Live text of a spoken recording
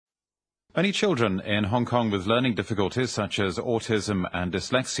Many children in Hong Kong with learning difficulties such as autism and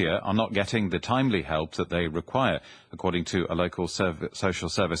dyslexia are not getting the timely help that they require, according to a local social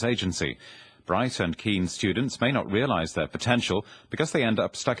service agency. Bright and keen students may not realize their potential because they end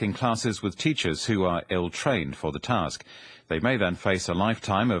up stuck in classes with teachers who are ill-trained for the task. They may then face a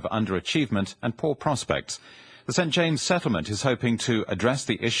lifetime of underachievement and poor prospects. The St. James Settlement is hoping to address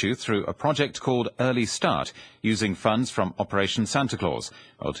the issue through a project called Early Start, using funds from Operation Santa Claus.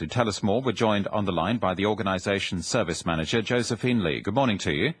 Well, to tell us more, we're joined on the line by the organisation's service manager, Josephine Lee. Good morning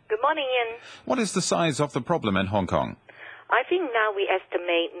to you. Good morning, Ian. What is the size of the problem in Hong Kong? I think now we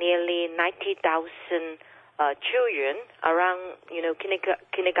estimate nearly 90,000 children around,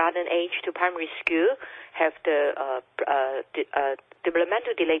 kindergarten age to primary school have the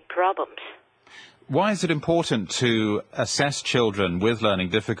developmental delay problems. Why is it important to assess children with learning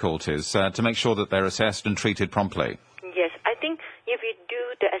difficulties to make sure that they're assessed and treated promptly? Yes, I think if you do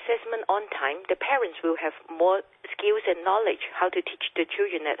the assessment on time, the parents will have more skills and knowledge how to teach the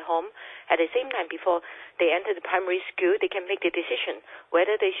children at home. At the same time, before they enter the primary school, they can make the decision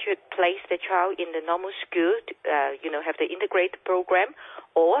whether they should place the child in the normal school, have the integrated program,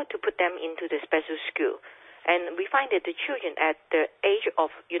 or to put them into the special school. And we find that the children at the age of,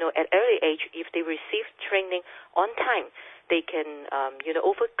 at early age, if they receive training on time, they can,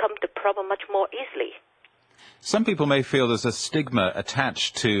 overcome the problem much more easily. Some people may feel there's a stigma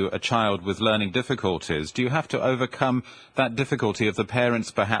attached to a child with learning difficulties. Do you have to overcome that difficulty of the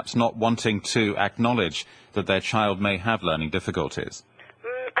parents perhaps not wanting to acknowledge that their child may have learning difficulties?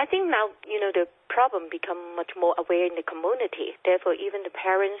 I think now, the problem become much more aware in the community. Therefore, even the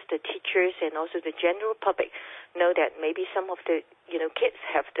parents, the teachers, and also the general public know that maybe some of the, kids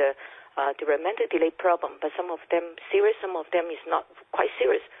have the developmental delay problem, but some of them serious, some of them is not quite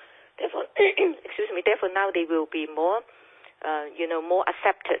serious. Therefore, Therefore, now they will be more, more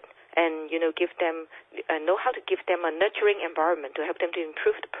accepted and, give them, know how to give them a nurturing environment to help them to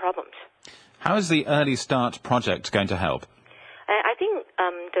improve the problems. How is the Early Start project going to help? I think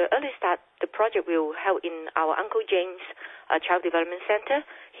the Early Start, the project will help in our Uncle James Child Development Center.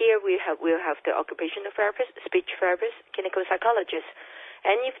 Here we'll have the occupational therapist, speech therapist, clinical psychologist.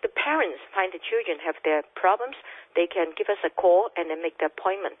 And if the parents find the children have their problems, they can give us a call and then make the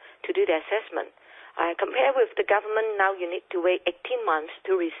appointment to do the assessment. Compared with the government, now you need to wait 18 months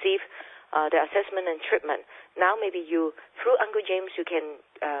to receive the assessment and treatment. Now maybe through Uncle James, you can,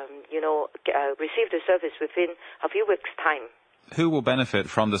 receive the service within a few weeks' time. Who will benefit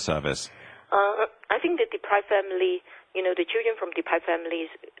from the service? I think the deprived family, the children from deprived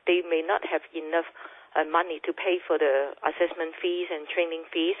families, they may not have enough money to pay for the assessment fees and training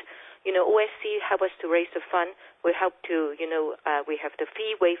fees. OSC help us to raise the fund. We help to, we have the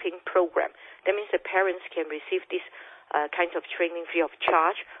fee waiving program. That means the parents can receive these kinds of training free of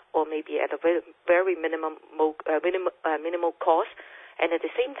charge, or maybe at a very minimal cost. And at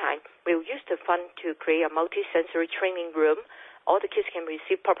the same time, we'll use the fund to create a multi-sensory training room. All the kids can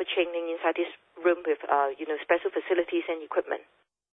receive proper training inside this room with, special facilities and equipment.